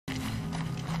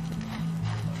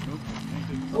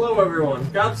Hello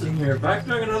everyone, Godson here, back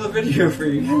doing another video for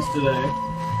you guys today.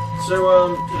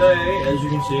 So, today, as you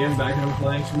can see, I'm back and I'm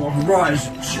playing some more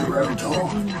Horizon Zero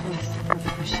Dawn. I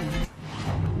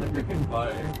think I can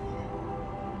buy...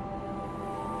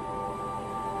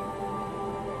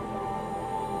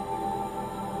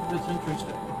 That's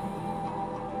interesting.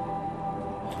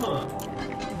 Huh.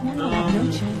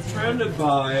 I'm trying to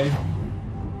buy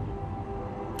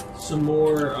some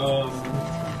more,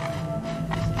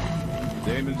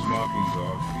 Damon's markings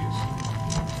are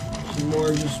obvious. some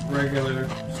more just regular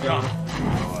stuff.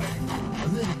 A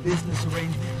little business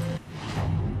arrangement.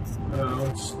 Oh,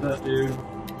 it's that dude.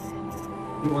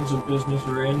 He wants a business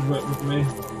arrangement with me.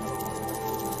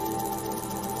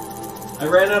 I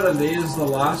ran out of these the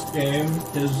last game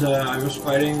because I was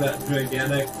fighting that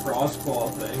gigantic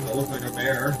frostclaw thing that looked like a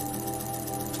bear.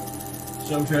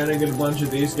 So I'm trying to get a bunch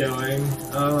of these going.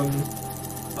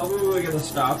 Probably gonna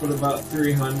stop at about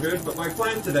 300, but my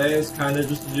plan today is kind of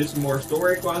just to do some more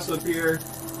story quests up here.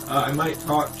 I might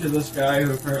talk to this guy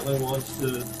who apparently wants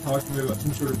to talk to me about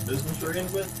some sort of business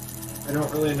arrangement. I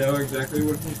don't really know exactly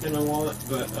what he's gonna want,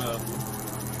 but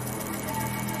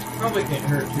probably can't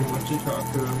hurt too much to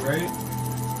talk to him, right?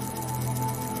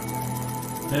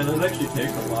 And it actually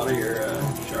takes a lot of your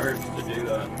shards to do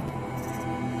that.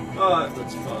 But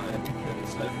that's fine,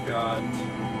 because I've got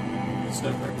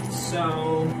stuff I can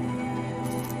sell.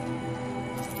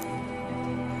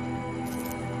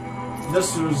 This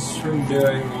was from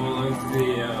doing all of the,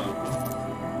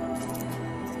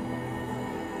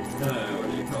 what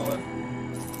do you call it?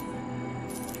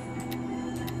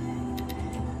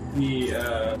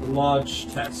 The lodge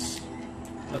tests.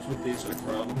 That's what these are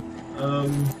from.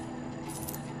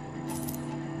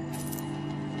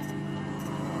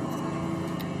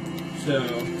 So,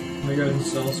 I'm gonna go ahead and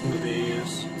sell some of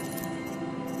these.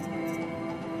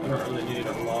 I don't really need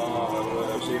a lot of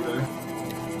those either.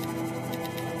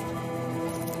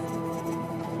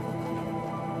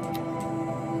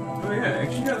 Oh yeah, I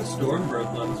actually got a Stormbird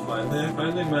lens finally. I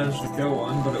finally managed to kill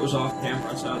one, but it was off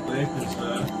camera sadly, because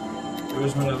it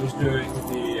was when I was doing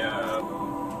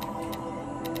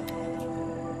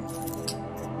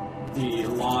the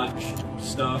lodge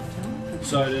stuff.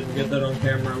 So I didn't get that on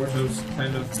camera, which I was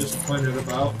kind of disappointed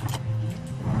about.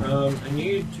 I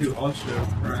need to also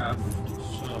craft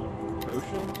some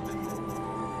potions, I think.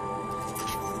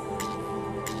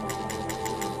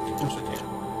 Of course I can.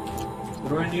 What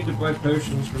do I need to buy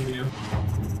potions from you?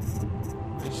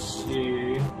 Let's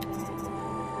see.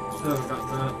 Still haven't got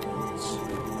that. Let's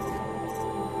see.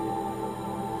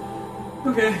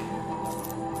 Okay.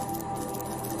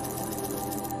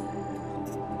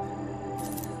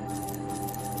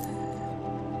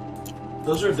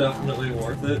 Those are definitely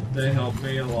worth it. They help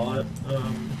me a lot.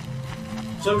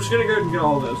 So I'm just gonna go ahead and get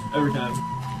all of those every time.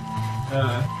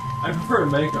 I prefer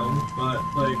to make them, but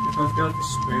like if I've got the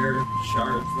spare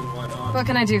shards, then why not? What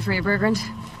can I do for you, Bergrand?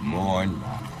 Mourn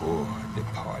my poor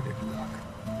departed luck.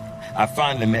 I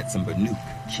finally met some Banuk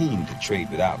keen to trade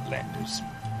with Outlanders.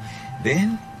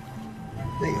 Then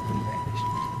they up and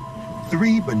vanished.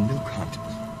 3 Banuk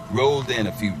hunters rolled in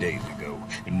a few days ago.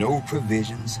 No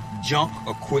provisions, junk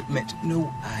equipment,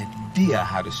 no idea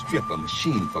how to strip a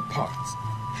machine for parts.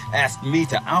 Asked me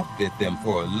to outfit them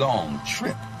for a long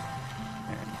trip.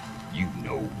 And you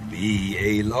know me,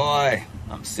 Aloy.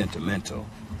 I'm sentimental.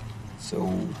 So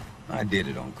I did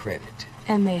it on credit.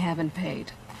 And they haven't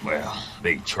paid. Well,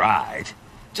 they tried.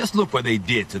 Just look what they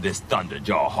did to this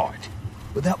Thunderjaw heart.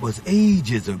 But that was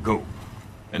ages ago.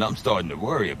 And I'm starting to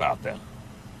worry about them.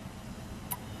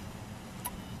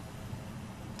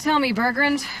 Tell me,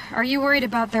 Bergrand, are you worried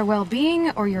about their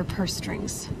well-being or your purse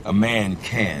strings? A man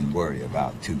can worry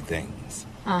about 2 things.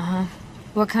 Uh-huh.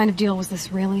 What kind of deal was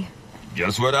this, really?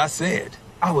 Just what I said.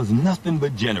 I was nothing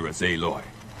but generous, Aloy.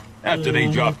 After they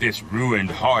dropped this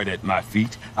ruined heart at my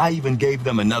feet, I even gave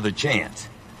them another chance.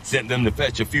 Sent them to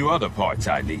fetch a few other parts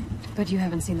I need. But you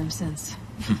haven't seen them since.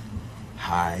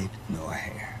 Hide nor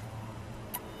hair.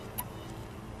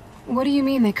 What do you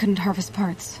mean they couldn't harvest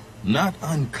parts? Not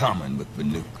uncommon with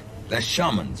Banuk. That's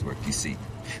shaman's work, you see.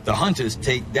 The hunters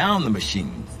take down the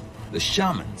machines. The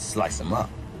shamans slice them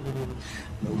up.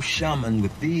 No shaman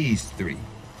with these 3.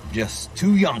 Just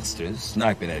 2 youngsters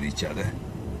sniping at each other.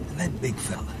 And that big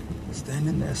fella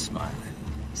standing there smiling.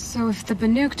 So if the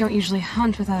Banuk don't usually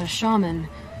hunt without a shaman,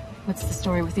 what's the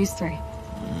story with these 3?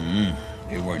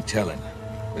 They weren't telling.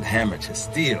 But hammer to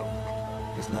steel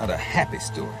is not a happy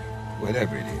story,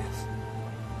 whatever it is.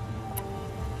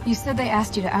 You said they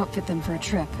asked you to outfit them for a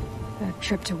trip. A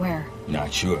trip to where?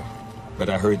 Not sure. But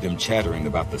I heard them chattering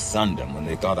about the Sundom when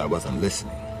they thought I wasn't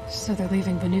listening. So they're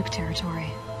leaving Banuk territory.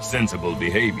 Sensible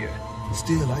behavior.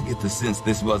 Still, I get the sense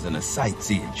this wasn't a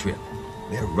sightseeing trip.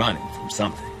 They're running from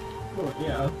something. Oh,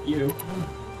 yeah, you.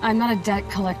 I'm not a debt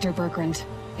collector, Bergrand.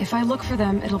 If I look for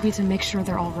them, it'll be to make sure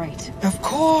they're all right. Of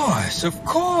course, of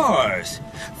course.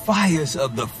 Fires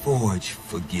of the Forge,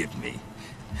 forgive me.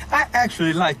 I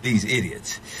actually like these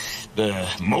idiots. The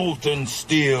molten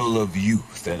steel of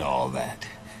youth and all that.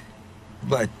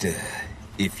 But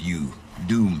if you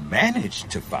do manage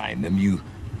to find them, you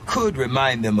could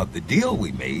remind them of the deal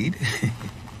we made.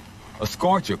 A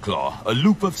scorcher claw, a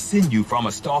loop of sinew from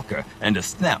a stalker, and a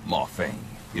snap morphine.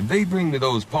 If they bring me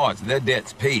those parts, their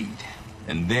debt's paid.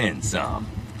 And then some.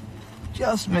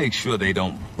 Just make sure they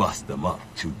don't bust them up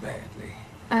too badly.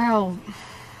 I'll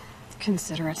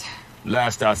consider it.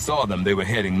 Last I saw them, they were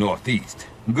heading northeast.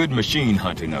 Good machine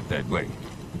hunting up that way.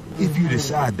 If you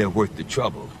decide they're worth the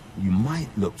trouble, you might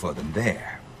look for them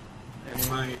there. It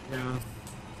might, yeah.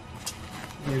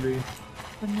 Maybe.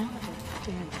 But now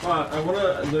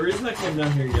the reason I came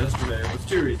down here yesterday was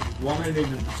two reasons. One, I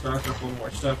needed to stock up on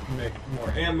more stuff to make more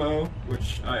ammo,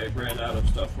 which I ran out of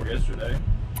stuff for yesterday.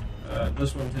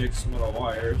 This one takes metal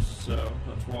wires, so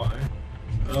that's why.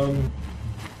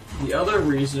 The other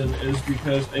reason is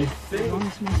because I think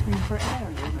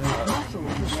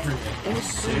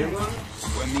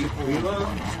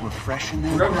refreshing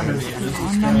whatever her name is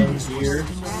kind of here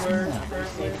somewhere.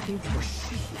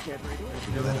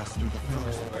 Let us through the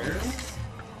first.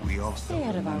 We also stay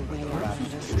out of our way.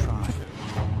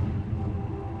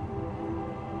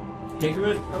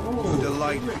 Pigment? Oh,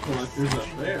 delight. pigment collectors up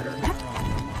there.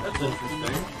 That's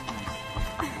interesting.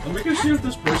 Let me go see what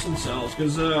this person sells,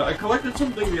 because I collected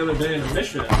something the other day in a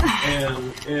mission,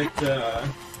 and it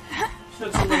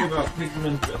said something about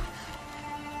pigment.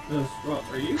 What,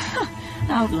 are you?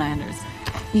 Outlanders.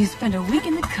 You spend a week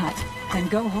in the cut, then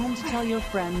go home to tell your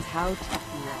friends how tough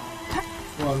you are.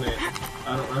 Well, I mean,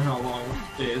 I don't know how long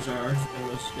days are in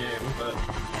this game, but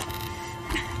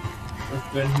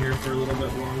I've been here for a little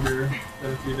bit longer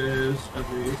than a few days, at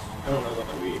least. I don't know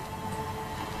about a week.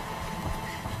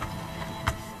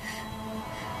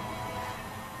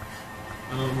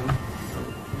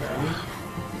 Yeah.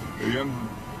 Hey, young.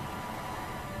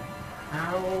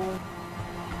 How?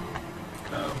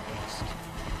 Oh.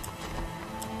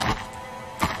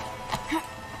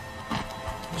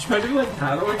 I was trying to be like,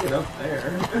 how do I get up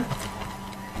there?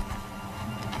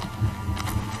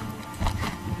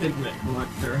 Pigment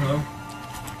collector, huh?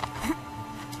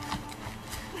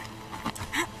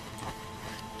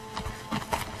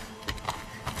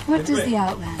 What does the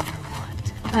Outlander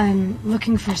want? I'm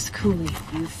looking for Skuli.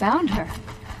 You found her.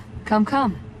 Come,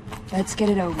 come. Let's get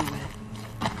it over with.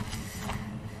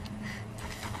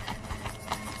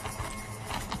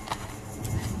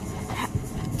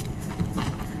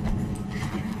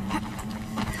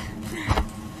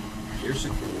 Here's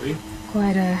Skuli.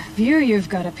 Quite a view you've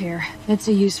got up here. It's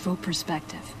a useful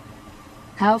perspective.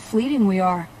 How fleeting we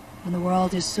are when the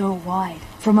world is so wide.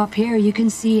 From up here, you can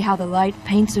see how the light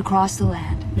paints across the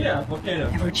land. Yeah, volcano.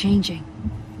 Ever changing.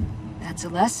 That's a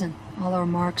lesson. All our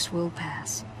marks will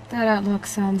pass. That outlook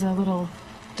sounds a little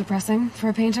depressing for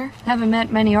a painter. Haven't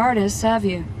met many artists, have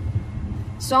you?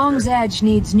 Song's Edge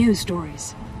needs new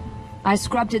stories. I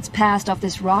scrubbed its past off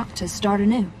this rock to start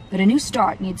anew, but a new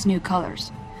start needs new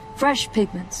colors. Fresh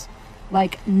pigments,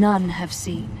 like none have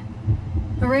seen.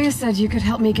 Araya said you could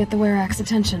help me get the Werax's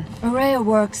attention. Araya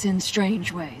works in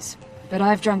strange ways, but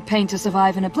I've drunk paint to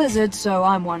survive in a blizzard, so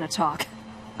I'm one to talk.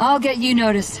 I'll get you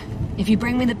noticed, if you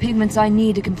bring me the pigments I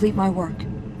need to complete my work.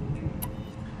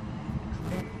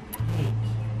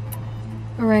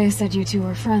 Araya said you two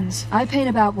were friends. I paint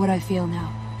about what I feel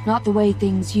now, not the way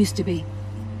things used to be.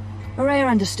 Araya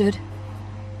understood.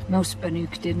 Most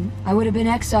Banuk didn't. I would have been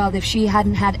exiled if she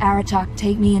hadn't had Aratak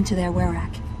take me into their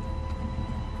Werak.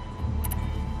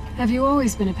 Have you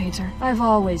always been a painter? I've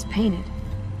always painted.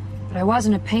 But I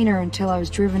wasn't a painter until I was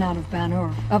driven out of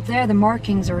Banuk. Up there, the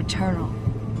markings are eternal.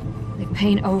 They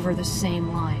paint over the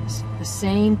same lines, the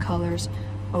same colors,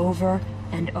 over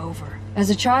and over. As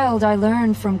a child, I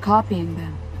learned from copying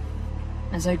them.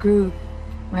 As I grew,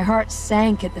 my heart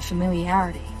sank at the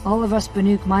familiarity. All of us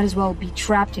Banuk might as well be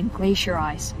trapped in glacier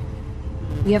ice.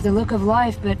 We have the look of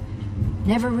life, but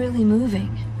never really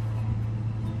moving.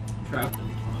 Trapped in time.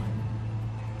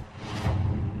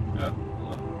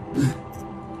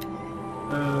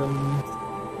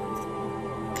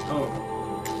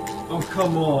 Oh,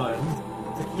 come on.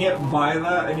 I can't buy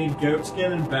that. I need goat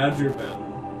skin and badger bone.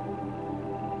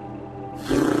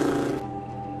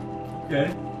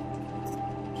 Okay.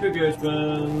 2 ghost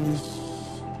bones.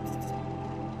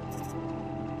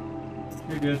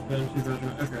 2 ghost bones, 2 badger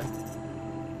bones. Okay.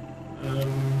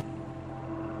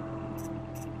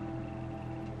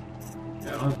 Yeah,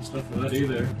 I don't have the stuff for that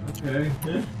either. Okay.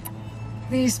 Yeah.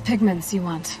 These pigments you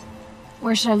want.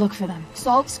 Where should I look for them?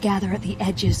 Salts gather at the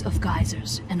edges of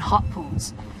geysers and hot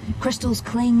pools. Crystals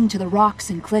cling to the rocks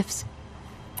and cliffs.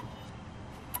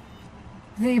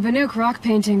 The Banuk rock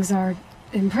paintings are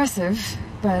impressive,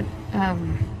 but,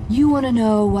 You want to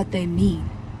know what they mean.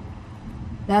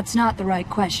 That's not the right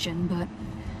question, but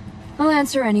I'll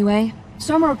answer anyway.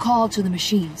 Some are called to the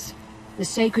machines. The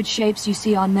sacred shapes you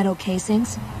see on metal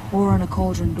casings, or on a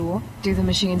cauldron door. do the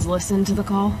machines listen to the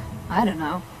call? I don't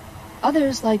know.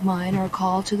 Others, like mine, are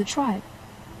called to the tribe.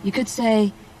 You could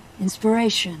say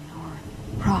inspiration or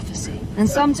prophecy. And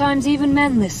sometimes even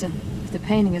men listen, if the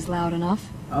painting is loud enough.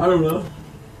 I don't know.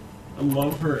 I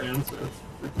love her answers.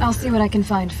 I'll see what I can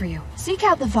find for you. Seek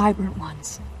out the vibrant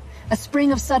ones. A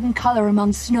spring of sudden color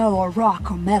among snow or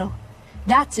rock or metal.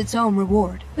 That's its own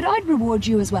reward. But I'd reward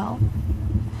you as well.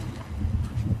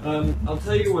 I'll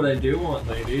tell you what I do want,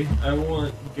 lady. I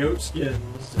want goat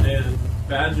skins and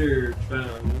badger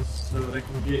bones so that I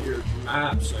can get your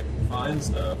maps so I can find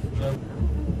stuff. Okay.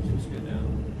 Let's go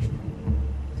down.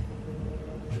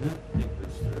 I didn't think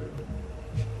this through.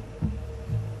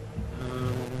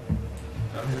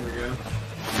 Oh, here we go.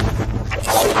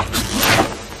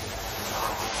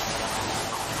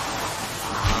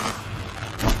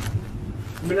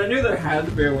 I mean, I knew there had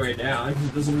to be a way down, because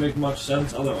it doesn't make much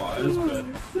sense otherwise, but...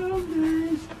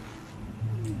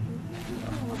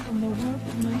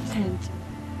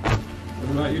 What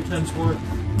about your tent sport?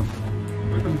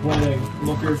 I'm complaining.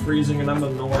 Look, you're freezing and I'm a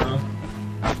Nora.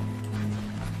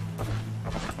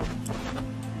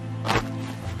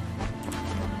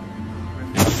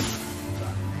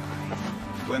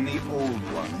 When the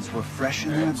old ones were fresh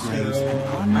in their So, graves,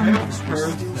 our I numbers have were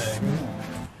heard still thing. small.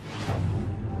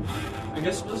 I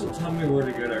guess it doesn't tell me where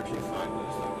to go to actually find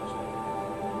those things.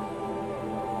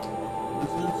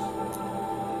 What's this?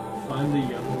 Find the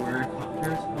young warrior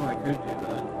hunters? Oh, I could do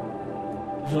that.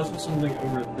 There's also something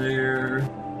over there.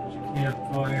 There's a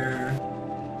campfire.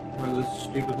 Or those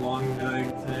stupid long leg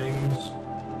things.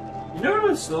 You know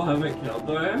what I still haven't killed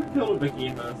though? I haven't killed a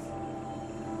behemoth.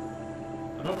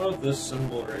 I don't know what this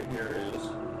symbol right here is.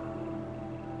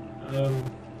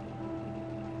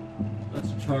 That's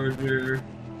a charger.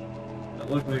 That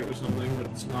looked like it was something, but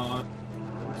it's not.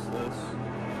 What's this?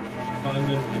 Find an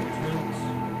entrance.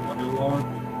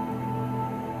 Waterlogged.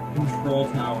 Control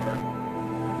tower.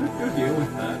 Let's go deal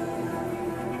with that.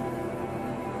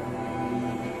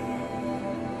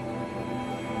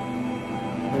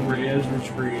 Array's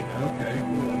retreat. Okay,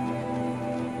 cool.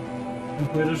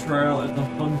 Complete a trial at the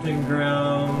hunting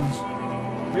grounds.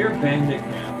 We're bandit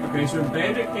camp. Okay, so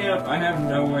bandit camp I have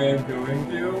no way of going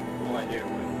to. Well, I do.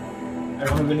 I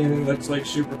don't have anything that's like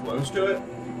super close to it,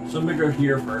 so I'm gonna go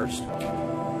here first.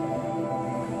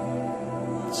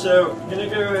 So, gonna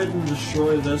go ahead and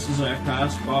destroy this as I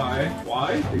pass by.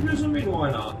 Why? Because, I mean,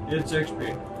 why not? It's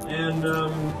XP. And,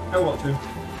 I want to.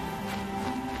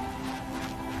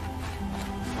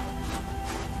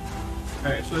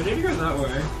 Alright, so I need to go that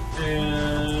way,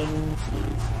 and...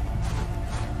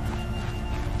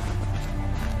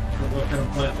 I don't know what kind of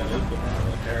plant that is, but I don't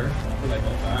really care. I'll go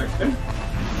back.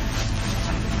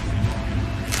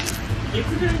 Keep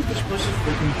forgetting this person's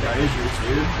freaking geysers,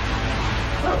 dude.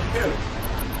 Oh, good.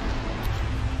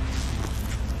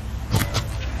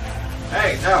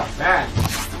 Hey, no, bad.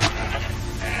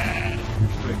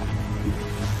 Wait.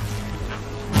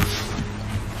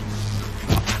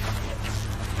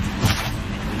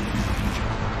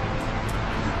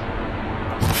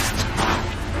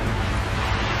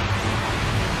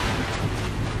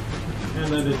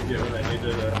 And I didn't get what I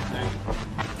needed, I think.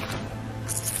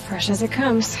 Fresh as it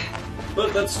comes.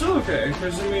 But that's still okay,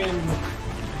 because I mean, you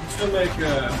can still make food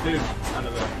out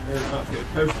of it, or not food,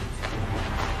 potions.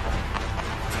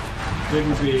 It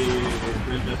would be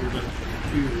Red Dead Redemption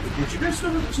 2, which you guys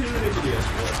still haven't seen any videos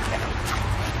for.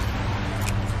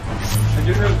 I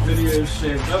do have videos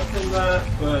saved up from that,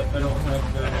 but I don't have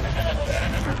them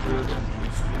recorded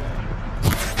just yet.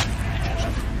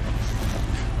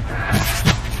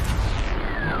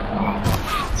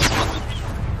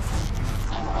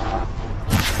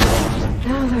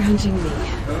 Now they're hunting me.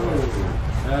 Oh,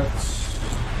 that's...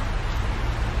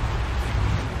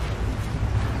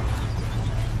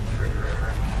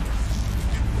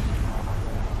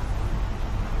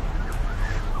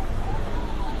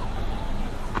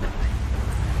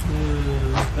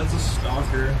 That's a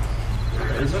stalker.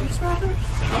 Is that a stalker?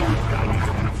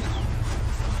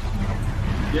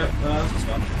 Yep, that's a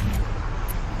stalker.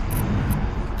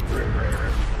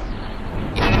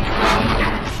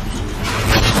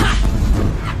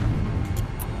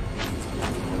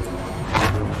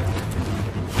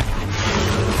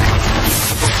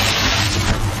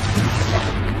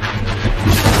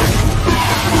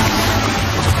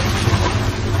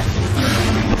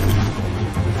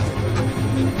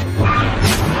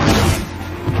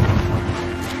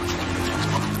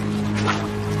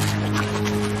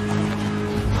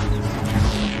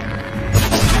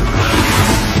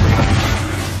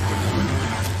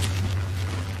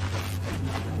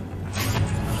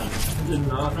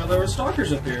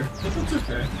 hackers up here, but that's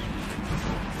okay.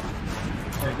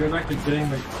 Alright, go back to getting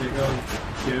the big old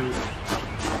goat.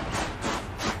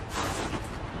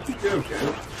 Go,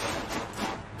 goat.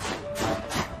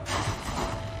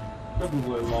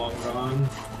 Probably long gone.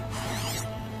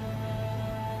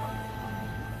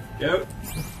 Goat.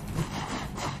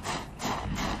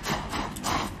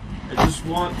 I just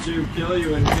want to kill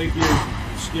you and take your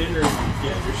skin, or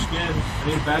yeah, your skin. I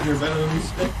need badger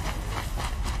bones.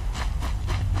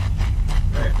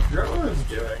 Alright, I forgot what I was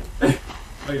doing.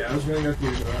 Oh yeah, I was gonna go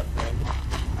through that thing.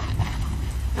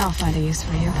 I'll find a use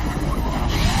for you.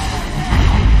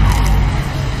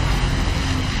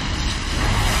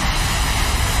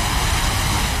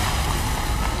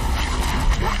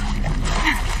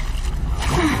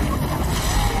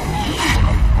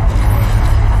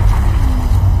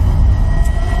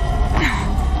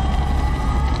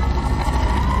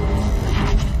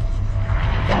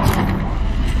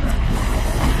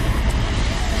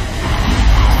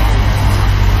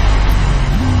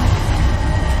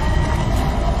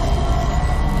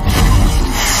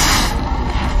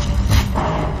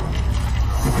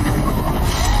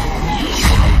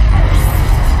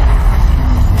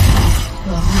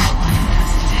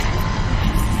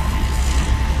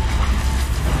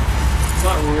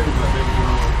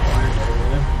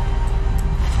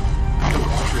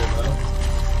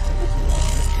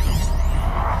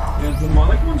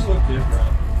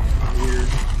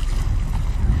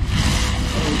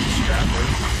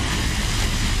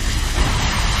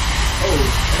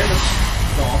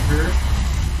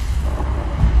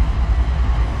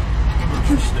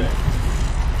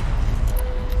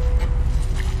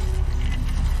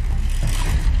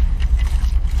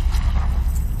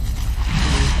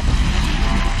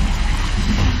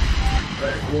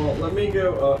 Well, let me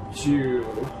go up to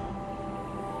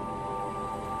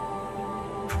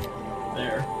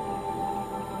there.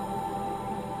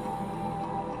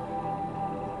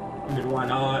 I mean, why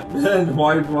not?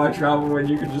 why travel when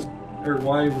you can just, or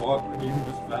why walk when you can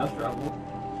just fast travel?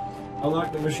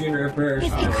 Unlock the machine repairs.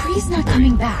 If Cree's not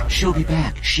coming back, She'll be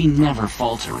back. She never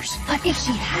falters. but if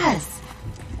she has,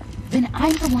 then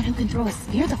I'm the one who can throw a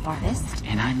spear the farthest.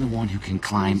 And I'm the one who can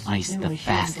climb ice the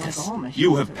fastest.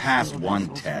 You have passed one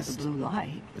test. Blue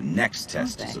light. The next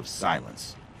test is of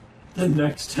silence. The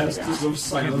next test is of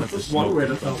silence. That's one way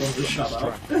to tell them to shut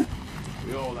up.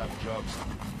 We all have jobs.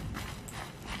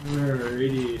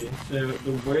 Alrighty, so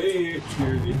the way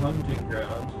to the hunting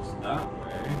grounds is that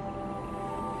way.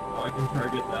 Oh, I can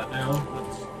target that now.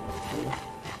 That's cool.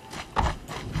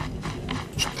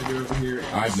 I go over here and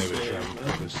I've never stay traveled on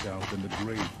that. to the south and the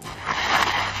grave.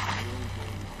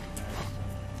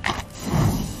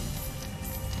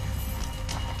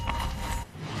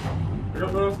 I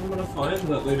don't know if I'm gonna find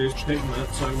that lady's pigment,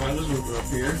 so I might as well go up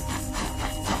here.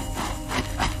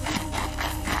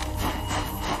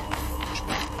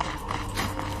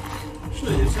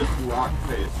 Actually, it's just rock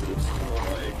faces,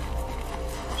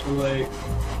 so like,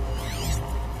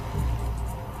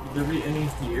 would there be any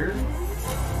here?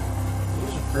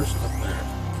 There's a person up there.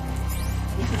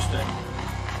 Interesting.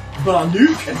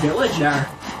 Banuk, a villager.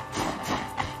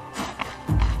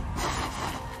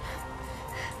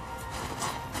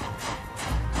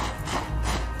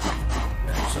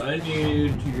 Okay, so I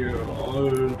need to go all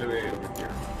the way over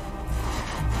here.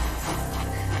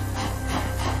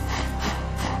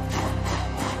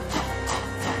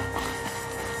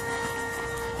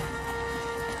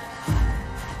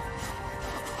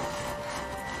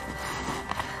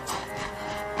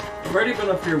 I've already been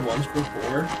up here once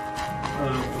before.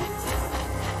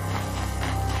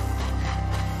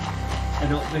 I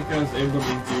don't think I was able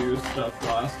to do stuff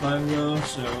last time though,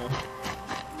 so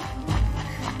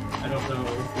I don't know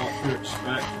what to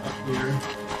expect up here.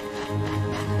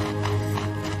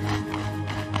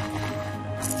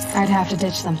 I'd have to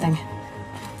ditch something.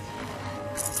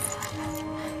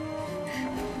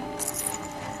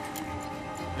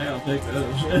 Yeah, I'll take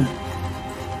those.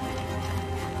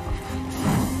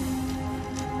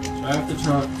 I have to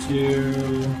talk to...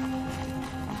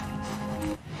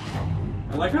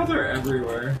 I like how they're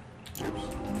everywhere. Oops.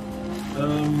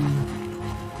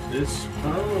 This...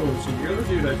 Oh, so you're the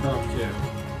dude I talked to.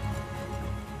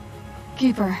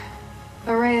 Keeper,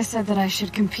 Araya said that I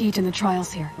should compete in the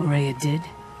trials here. Araya did?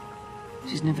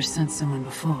 She's never sent someone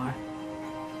before.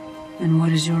 And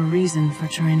what is your reason for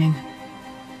training?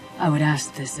 I would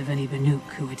ask this of any Banuk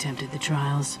who attempted the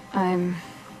trials. I'm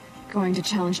going to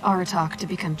challenge Aratak to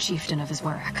become chieftain of his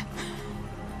Warwick.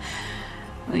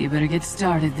 Well, you better get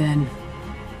started then.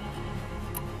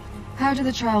 How do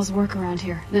the trials work around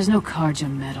here? There's no Karja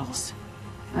medals.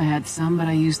 I had some, but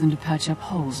I used them to patch up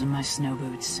holes in my snow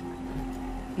boots.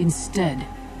 Instead,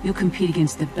 You'll compete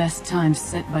against the best times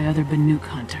set by other Banuk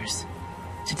hunters.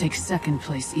 To take second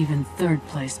place, even third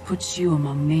place, puts you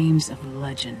among names of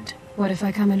legend. What if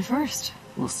I come in first?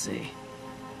 We'll see.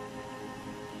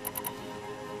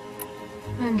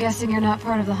 I'm guessing you're not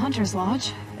part of the Hunter's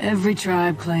Lodge. Every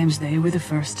tribe claims they were the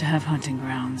first to have hunting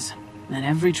grounds. And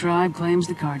every tribe claims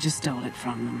the Karja stole it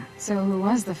from them. So who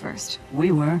was the first?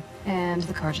 We were. And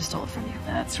the Karja stole it from you.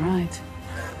 That's right.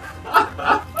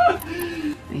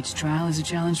 Each trial is a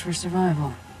challenge for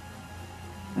survival.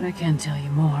 But I can tell you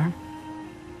more.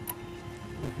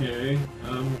 Okay,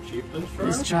 chieftain's trial?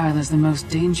 This trial is the most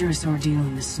dangerous ordeal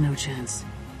in the Snow Chance.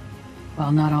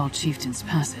 While not all chieftains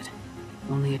pass it,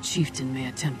 only a chieftain may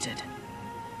attempt it.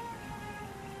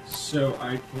 So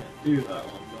I can't do that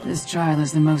one, though. This trial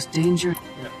is the most dangerous.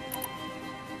 Yep.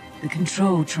 The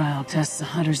control trial tests a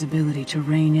hunter's ability to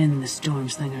rein in the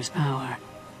Stormslinger's power.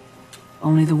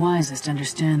 Only the wisest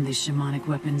understand these shamanic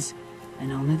weapons,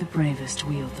 and only the bravest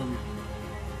wield them.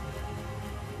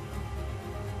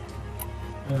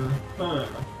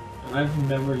 I've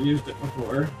never used it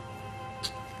before.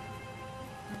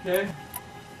 Okay.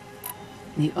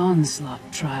 The Onslaught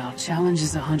trial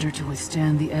challenges a hunter to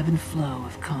withstand the ebb and flow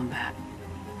of combat.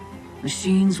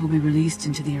 Machines will be released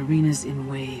into the arenas in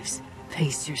waves.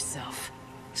 Pace yourself.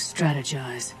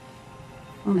 Strategize.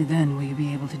 Only then will you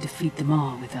be able to defeat them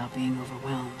all without being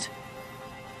overwhelmed.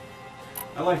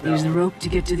 I like that. Use the rope to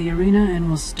get to the arena and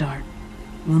we'll start.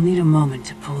 We'll need a moment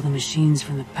to pull the machines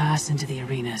from the pass into the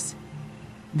arenas.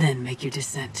 Then make your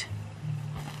descent.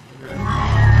 Okay.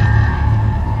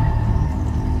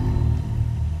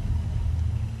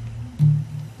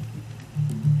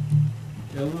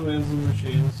 Kill the waves of the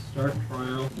machines, start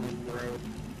trials on the road.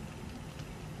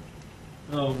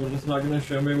 Oh, but it's not going to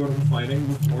show me what I'm fighting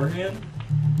beforehand?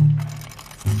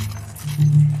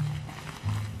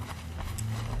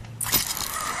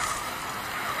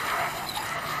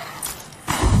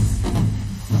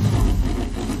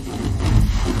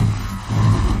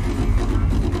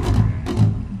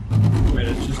 Wait,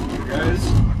 it's just you guys?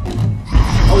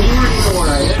 Oh, you already know where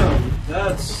I am.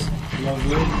 That's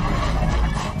lovely.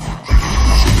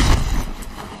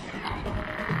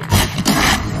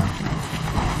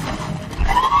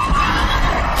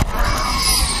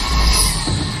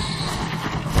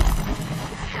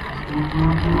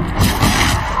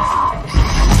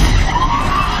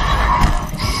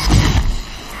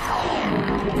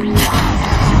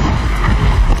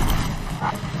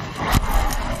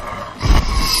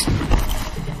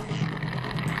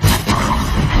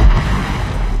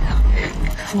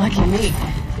 Lucky me.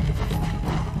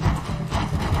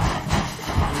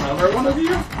 Another one of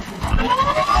you?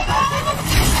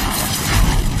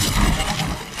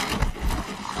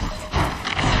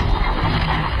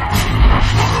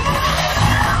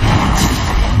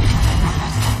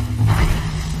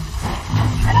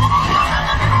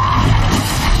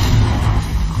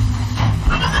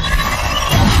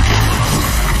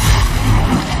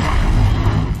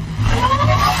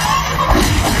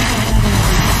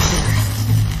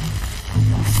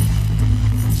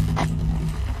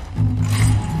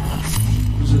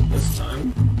 Is it this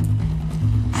time?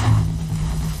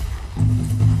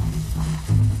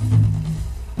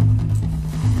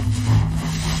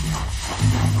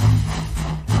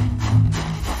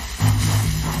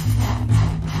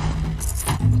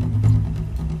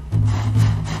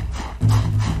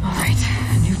 Alright,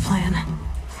 new plan.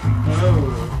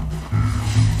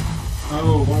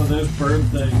 Oh, one of those bird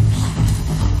things.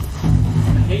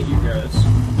 I hate you guys. I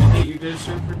hate you guys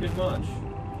so freaking much.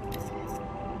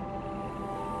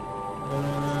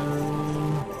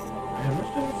 How much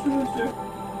damage do this do?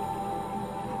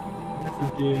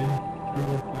 150,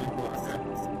 3.5, okay.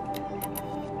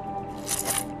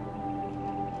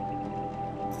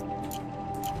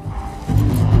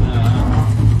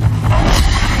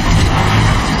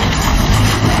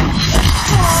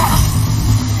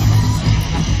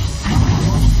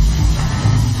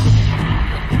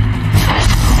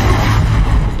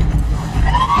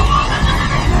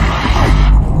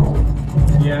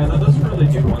 Yeah, that doesn't really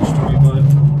do much to me, bud.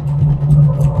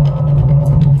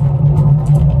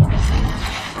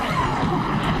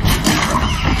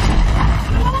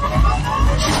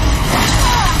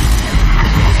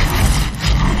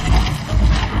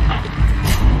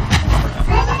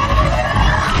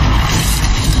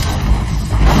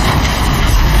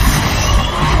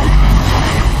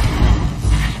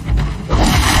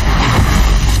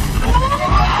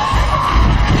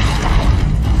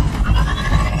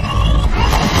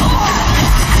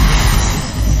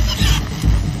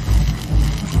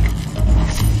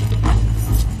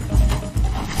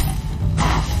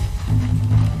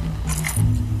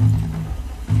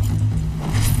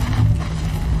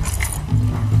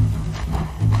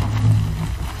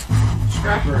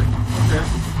 sniper. Okay.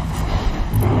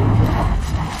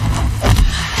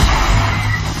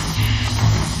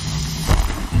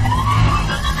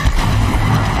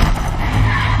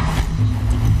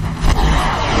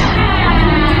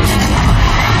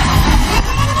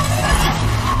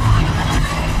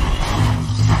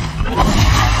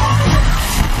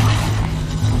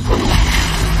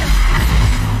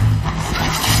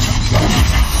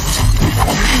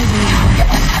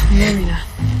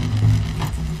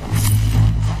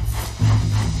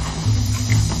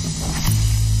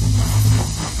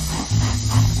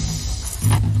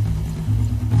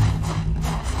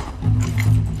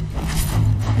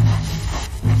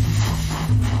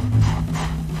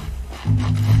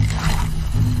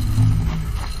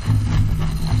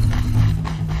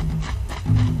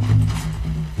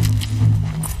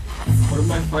 What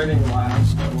am I fighting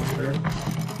last, I wonder?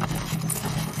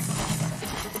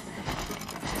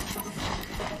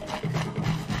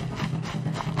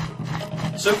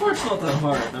 So far it's not that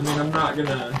hard. I mean, I'm not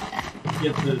gonna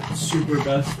get the super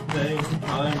best thing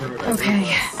time or whatever.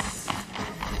 Okay.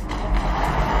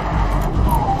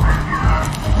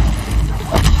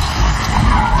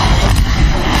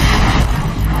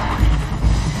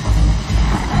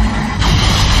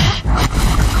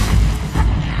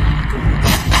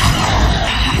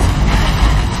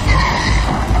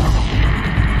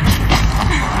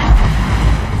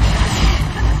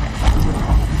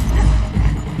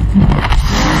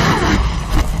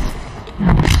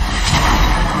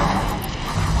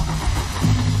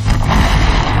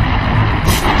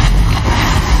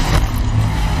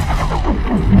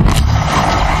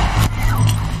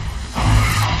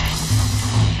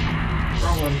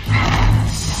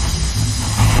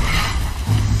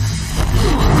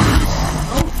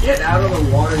 Get out of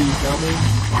the water, you dummy.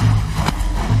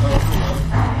 Oh, hello.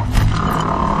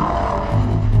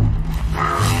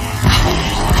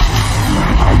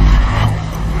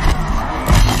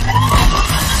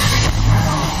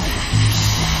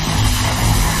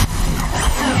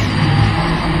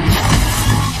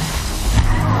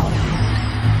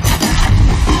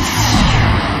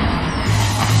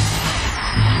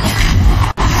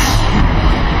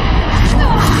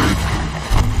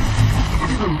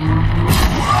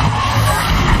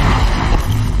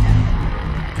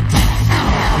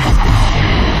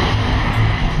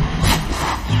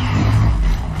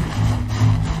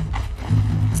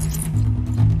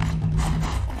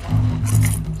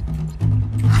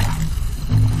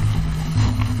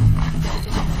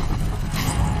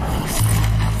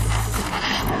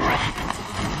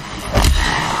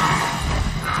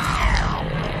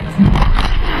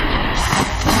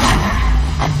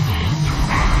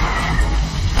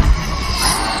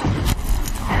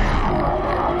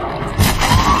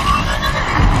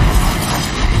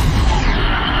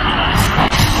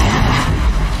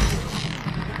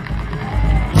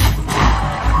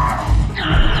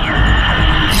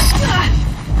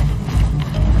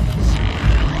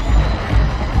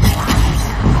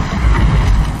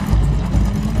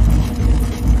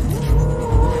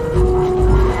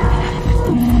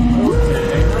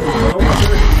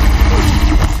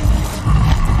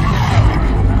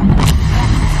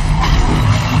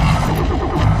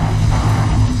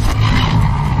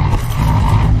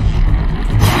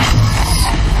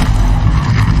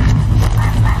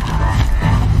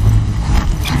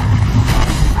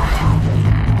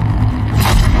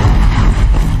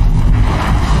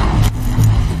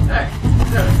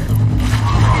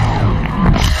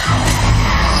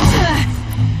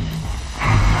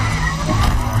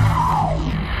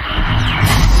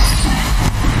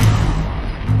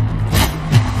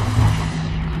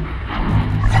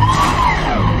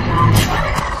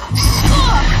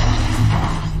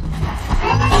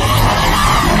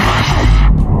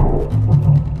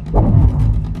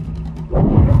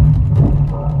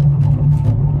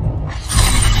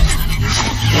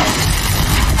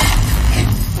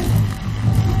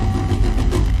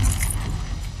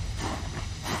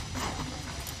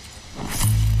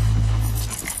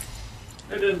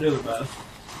 I didn't do the best.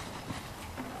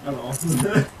 At all.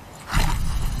 That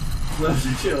was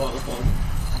actually a lot of fun.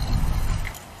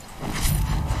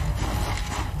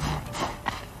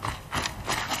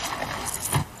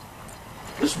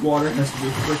 This water has to be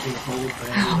freaking cold,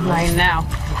 man. Oh, right now.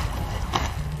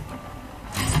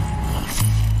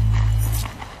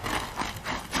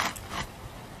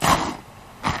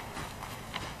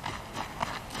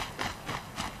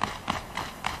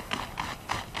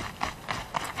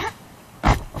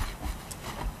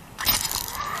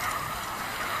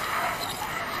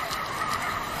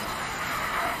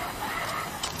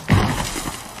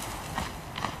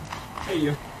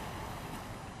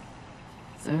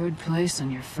 So Third place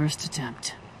on your first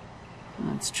attempt.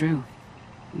 That's true.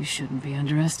 You shouldn't be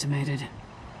underestimated.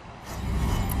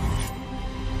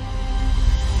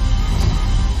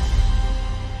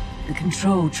 The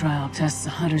control trial tests a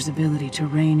hunter's ability to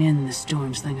rein in the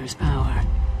Stormslinger's power.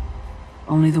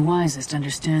 Only the wisest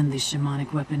understand these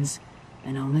shamanic weapons,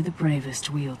 and only the bravest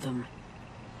wield them.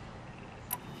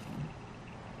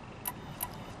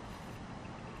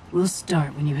 We'll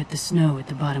start when you hit the snow at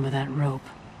the bottom of that rope.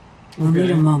 We'll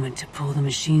need a moment to pull the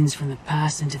machines from the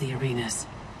pass into the arenas.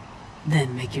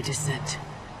 Then make your descent.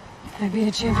 I beat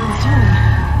a champion's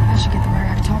time. I should get the rare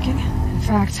act talking. In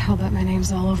fact, I'll bet my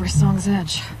name's all over Song's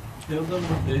Edge. Kill them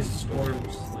with a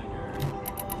Stormslinger.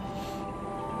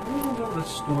 I don't even know what a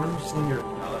Stormslinger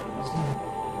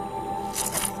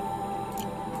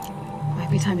does. Might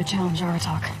be time to challenge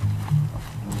Aratok.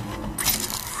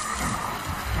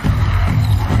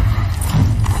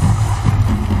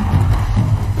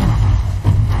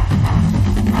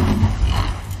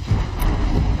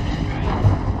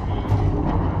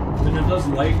 It does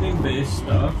lightning-based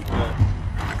stuff, but...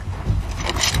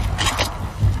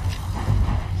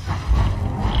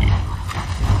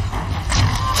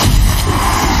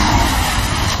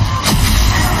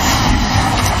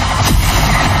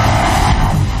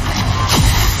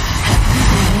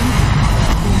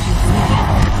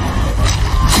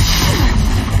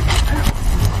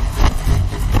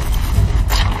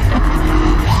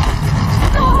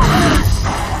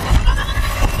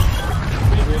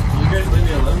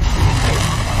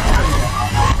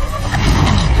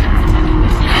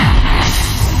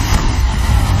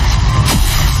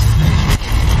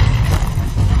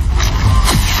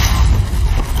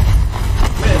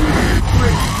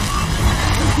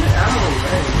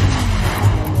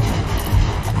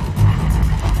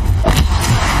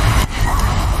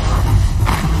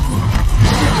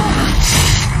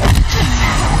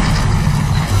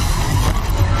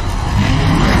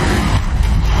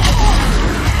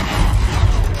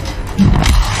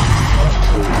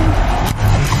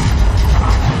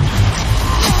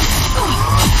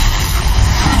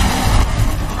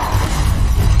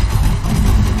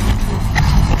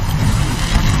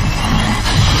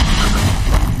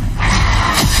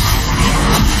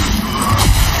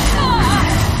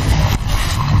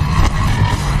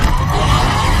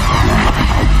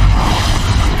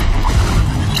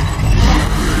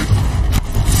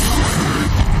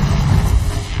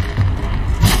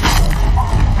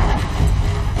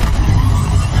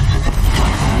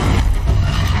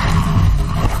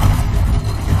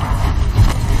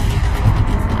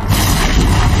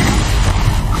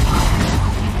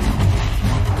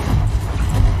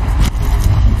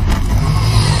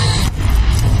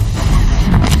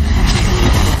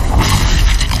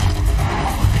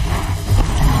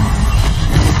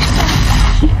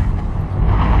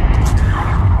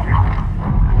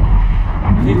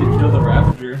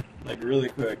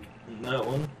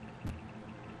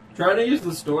 Trying to use the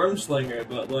Stormslinger,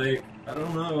 but like, I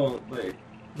don't know, like,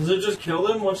 does it just kill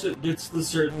them once it gets the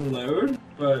certain load?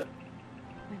 But...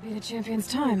 I beat a champion's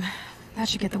time. That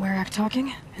should get the rare act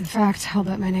talking. In fact, I'll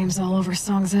bet my name's all over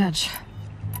Song's Edge.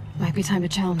 Might be time to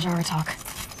challenge Aratok.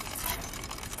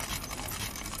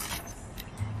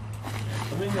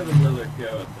 Let me have another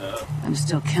go at that. I'm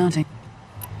still counting.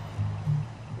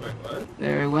 Wait, what?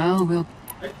 Very well, we'll...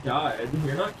 I died.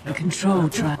 You're not counting. The control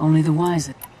trial, only the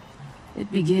wisest. It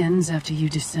begins after you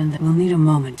descend. We'll need a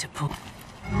moment to pull. Okay,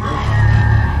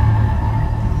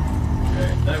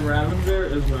 that Ravager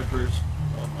is my first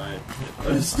on my hit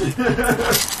list. So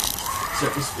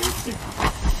to speak.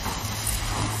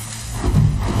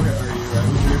 Where are you,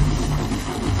 Ravager?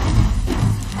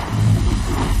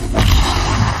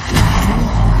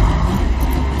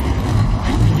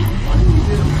 What are you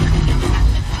doing?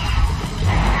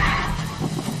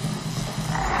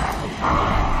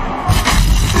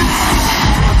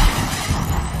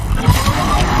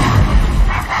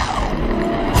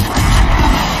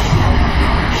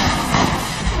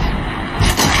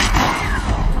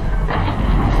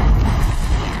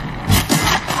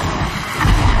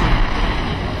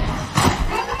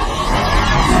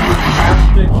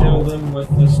 Kill them with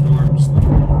the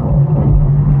Stormslinger.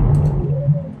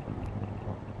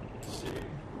 Let's see.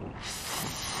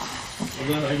 Well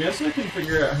then, I guess I can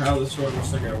figure out how the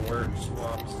Stormslinger works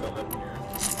while I'm still in here.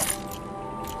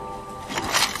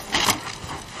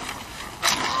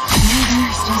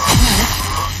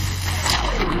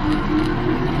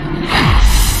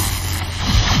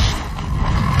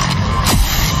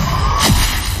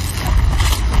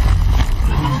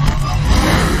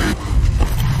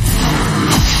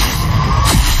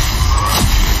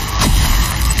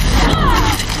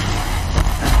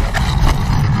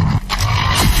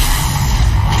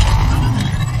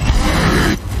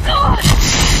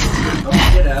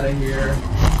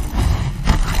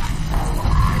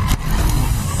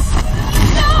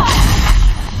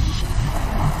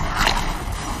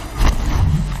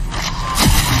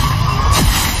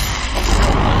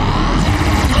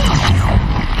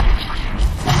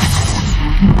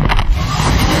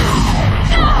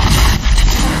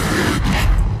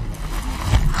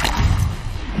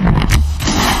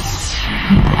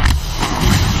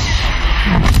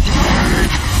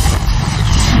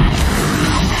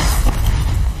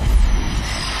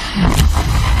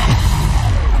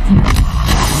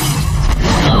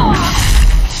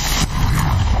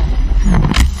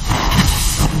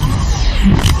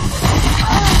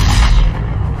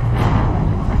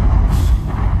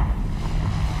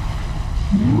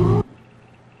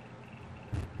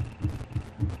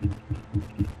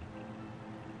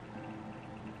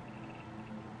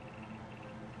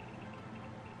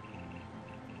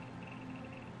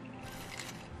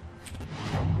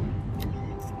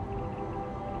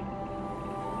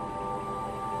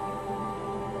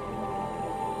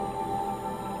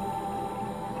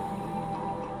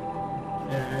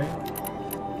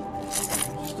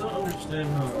 And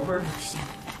however,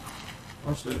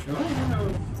 also, do I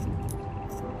have?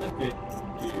 I think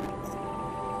I do.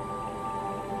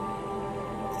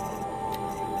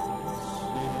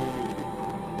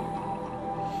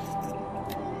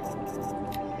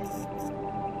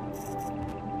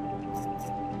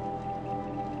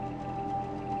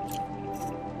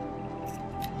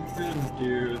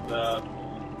 Do that.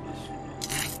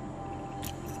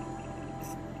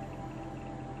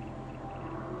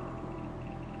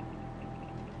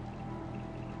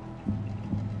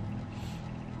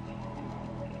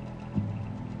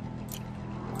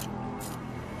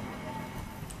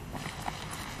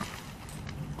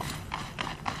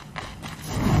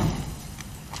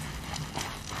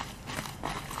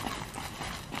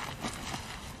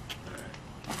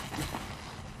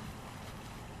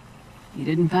 You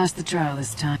didn't pass the trial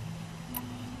this time.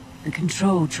 The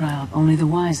control trial, only the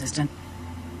wisest, and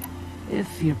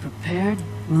if you're prepared,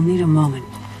 we'll need a moment.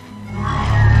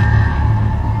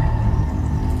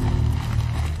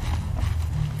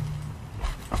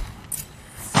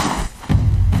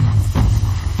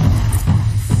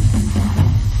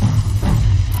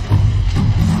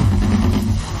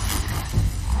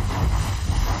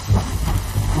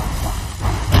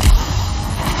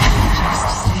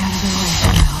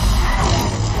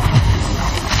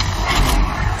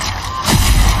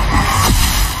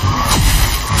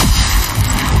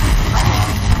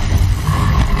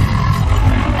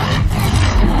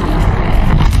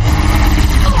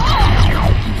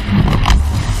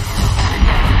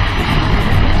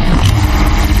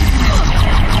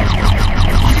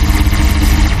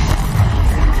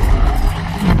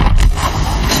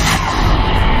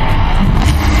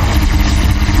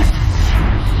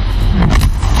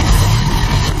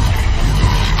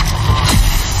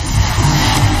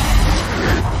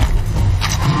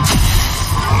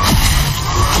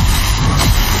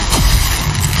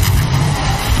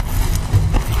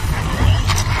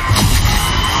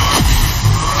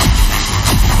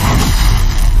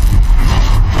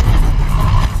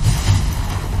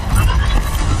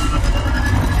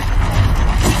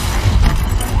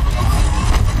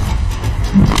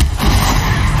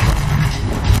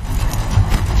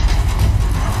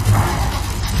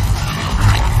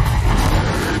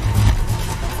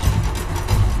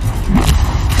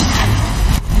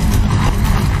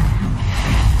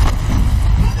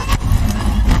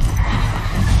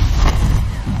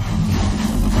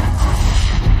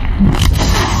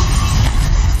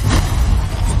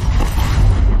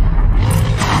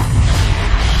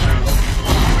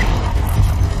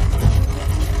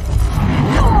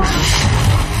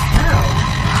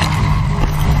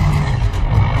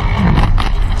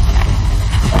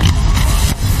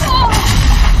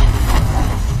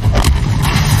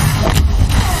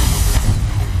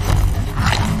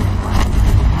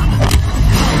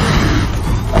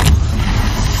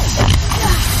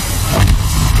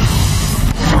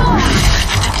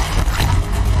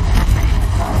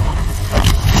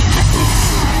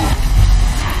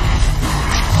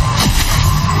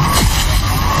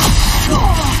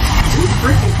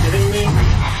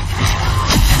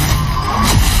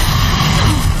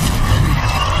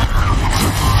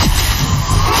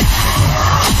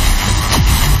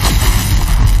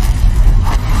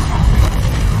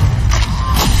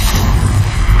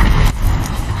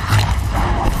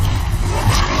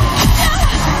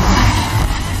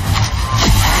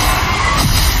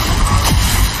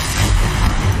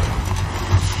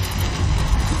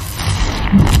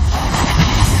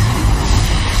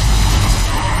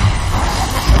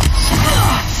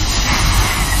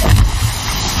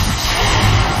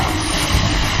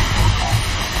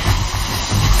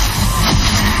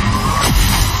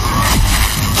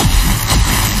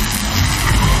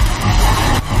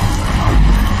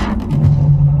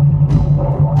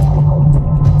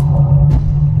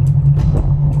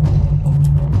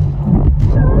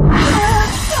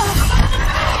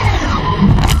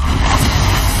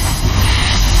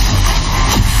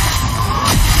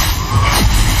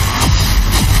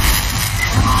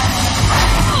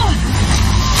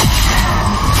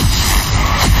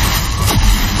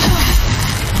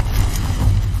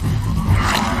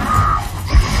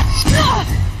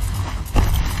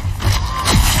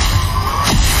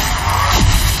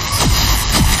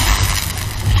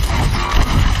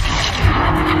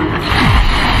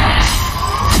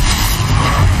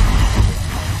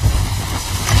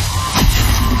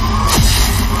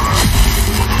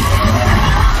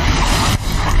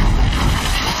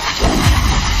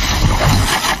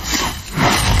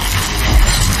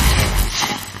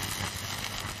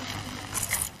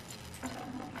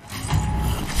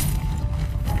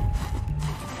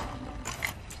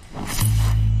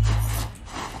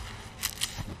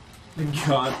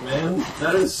 God, man,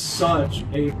 that is such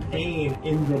a pain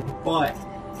in the butt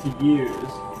to use.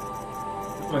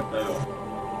 Where's my bow?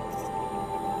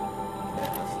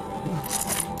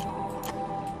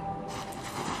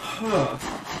 Huh.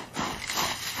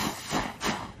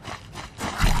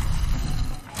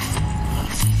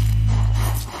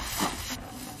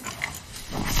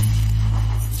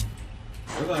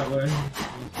 Go that way.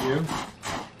 Thank you.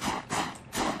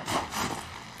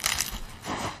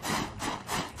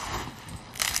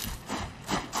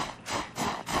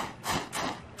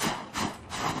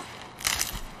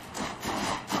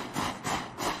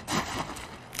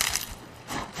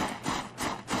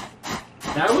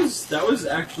 That was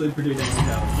actually pretty dang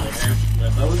challenging.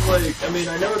 That was like, I mean,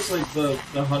 I know it's like the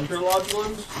Hunter Lodge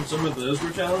ones, and some of those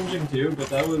were challenging too, but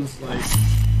that was like,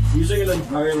 using an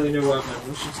entirely new weapon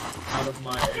was just out of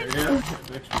my area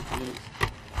of expertise.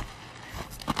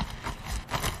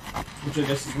 Which I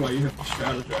guess is why you have to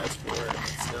strategize for it,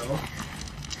 still.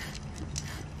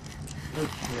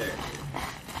 Okay.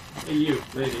 Hey you,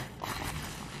 lady.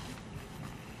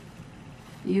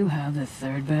 You have the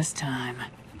third best time.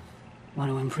 Want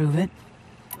to improve it?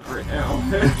 Not right now.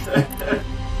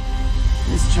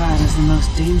 This trial is the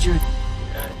most dangerous.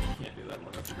 Yeah, you can't do that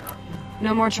one up now.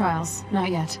 No more trials. Not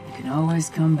yet. You can always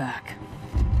come back.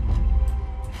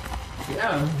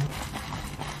 Yeah.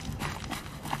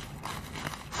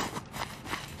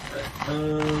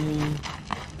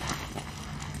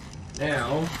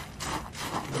 Now,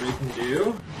 what I can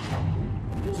do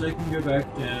is I can go back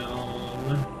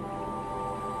down.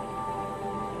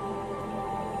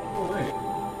 Oh wait.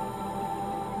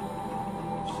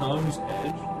 Song's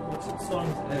Edge? What's at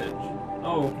Song's Edge?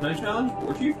 Oh, can I challenge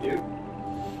War Chief, dude?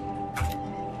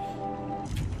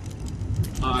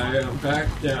 I am back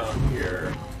down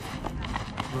here.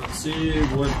 Let's see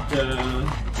what,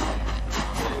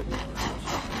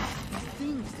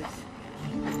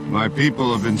 My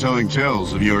people have been telling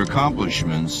tales of your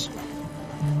accomplishments.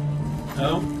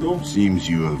 Oh, cool. Seems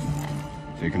you have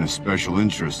taken a special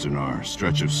interest in our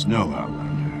stretch of snow,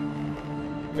 Outlander.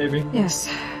 Maybe. Yes.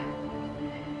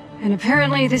 And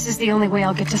apparently this is the only way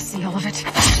I'll get to see all of it.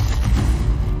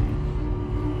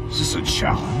 Is this a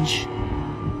challenge?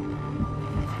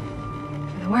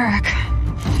 The Warwick.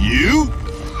 You?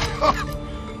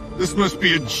 This must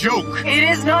be a joke. It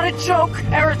is not a joke,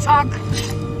 Aratok!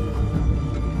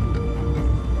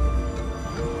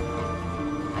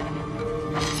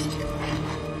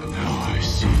 Now I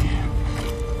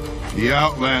see. The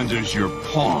Outlander's your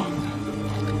pawn.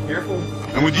 Careful.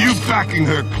 And with you backing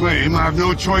her claim, I have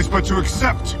no choice but to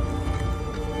accept.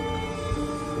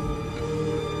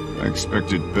 I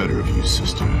expected better of you,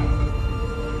 sister.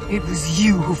 It was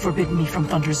you who forbid me from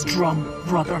Thunder's drum,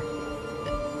 brother.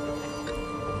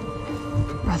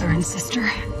 Brother and sister.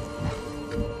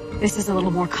 This is a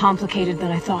little more complicated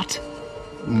than I thought.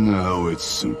 No, it's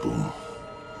simple.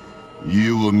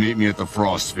 You will meet me at the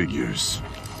Frost Figures,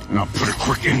 and I'll put a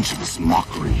quick end to this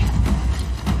mockery.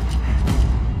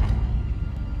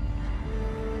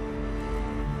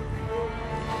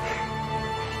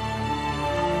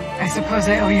 I suppose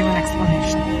I owe you an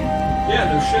explanation.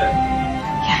 Yeah, no shit.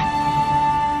 Yeah.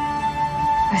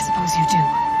 I suppose you do.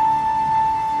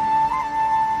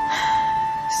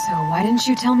 So why didn't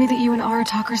you tell me that you and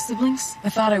Aratak are siblings? I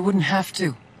thought I wouldn't have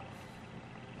to.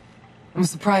 I'm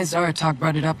surprised Aratak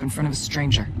brought it up in front of a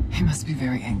stranger. He must be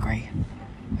very angry.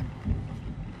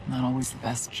 I'm not always the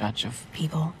best judge of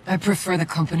People. I prefer the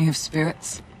company of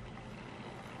spirits.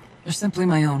 They're simply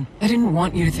my own. I didn't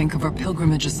want you to think of our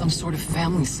pilgrimage as some sort of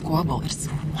family squabble. It's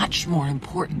much more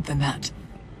important than that.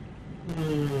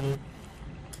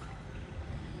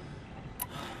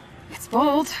 It's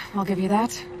bold, I'll give you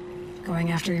that.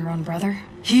 Going after your own brother.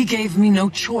 He gave me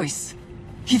no choice.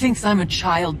 He thinks I'm a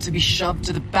child to be shoved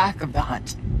to the back of the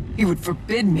hut. He would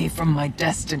forbid me from my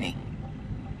destiny.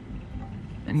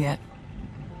 And yet,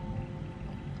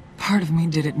 part of me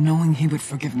did it knowing he would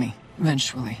forgive me,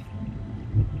 eventually.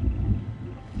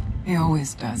 He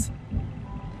always does.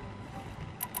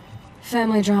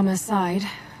 Family drama aside,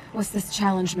 what's this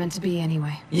challenge meant to be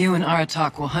anyway? You and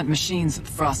Aratak will hunt machines at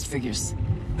the Frost Figures.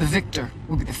 The victor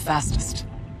will be the fastest.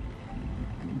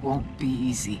 It won't be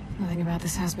easy. Nothing about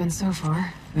this has been so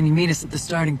far. When you meet us at the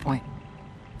starting point,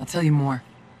 I'll tell you more.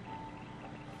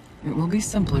 It will be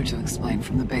simpler to explain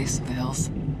from the base of the hills.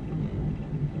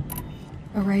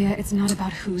 Araya, it's not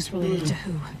about who's related to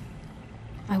who.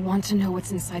 I want to know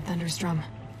what's inside Thunder's drum.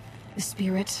 The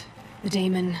spirit, the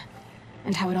daemon,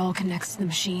 and how it all connects to the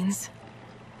machines.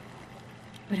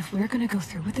 But if we're gonna go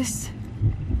through with this,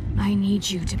 I need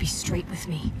you to be straight with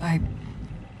me. I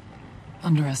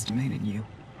underestimated you.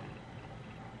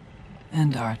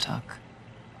 And Aratak.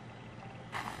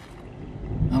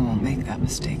 make that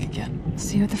mistake again.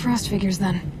 See you at the Frost figures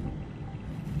then.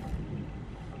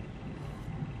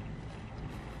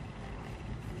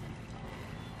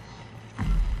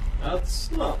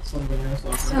 That's not something I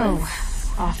saw.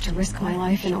 So, off to risk my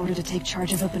life in order to take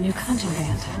charge of a Banuk hunting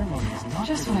band.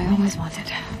 Just what I always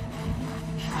wanted.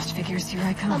 Frost figures, here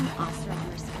I come.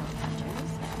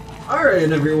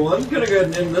 Alright everyone, gonna go ahead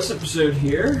and end this episode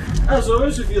here. As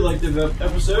always, if you liked the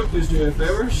episode, please do me a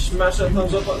favor, smash that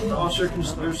thumbs up button, also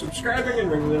consider subscribing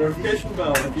and ring the notification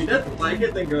bell. If you didn't like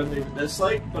it, then go ahead and leave a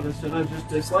dislike, but instead of just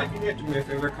disliking it, do me a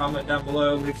favor, comment down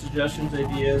below, leave suggestions,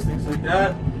 ideas, things like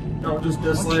that. Don't just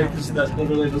dislike, because that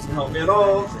literally doesn't help me at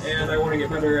all, and I want to get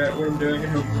better at what I'm doing,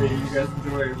 and hopefully you guys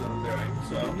enjoy what I'm doing.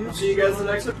 So, I'll see you guys in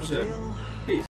the next episode. Peace.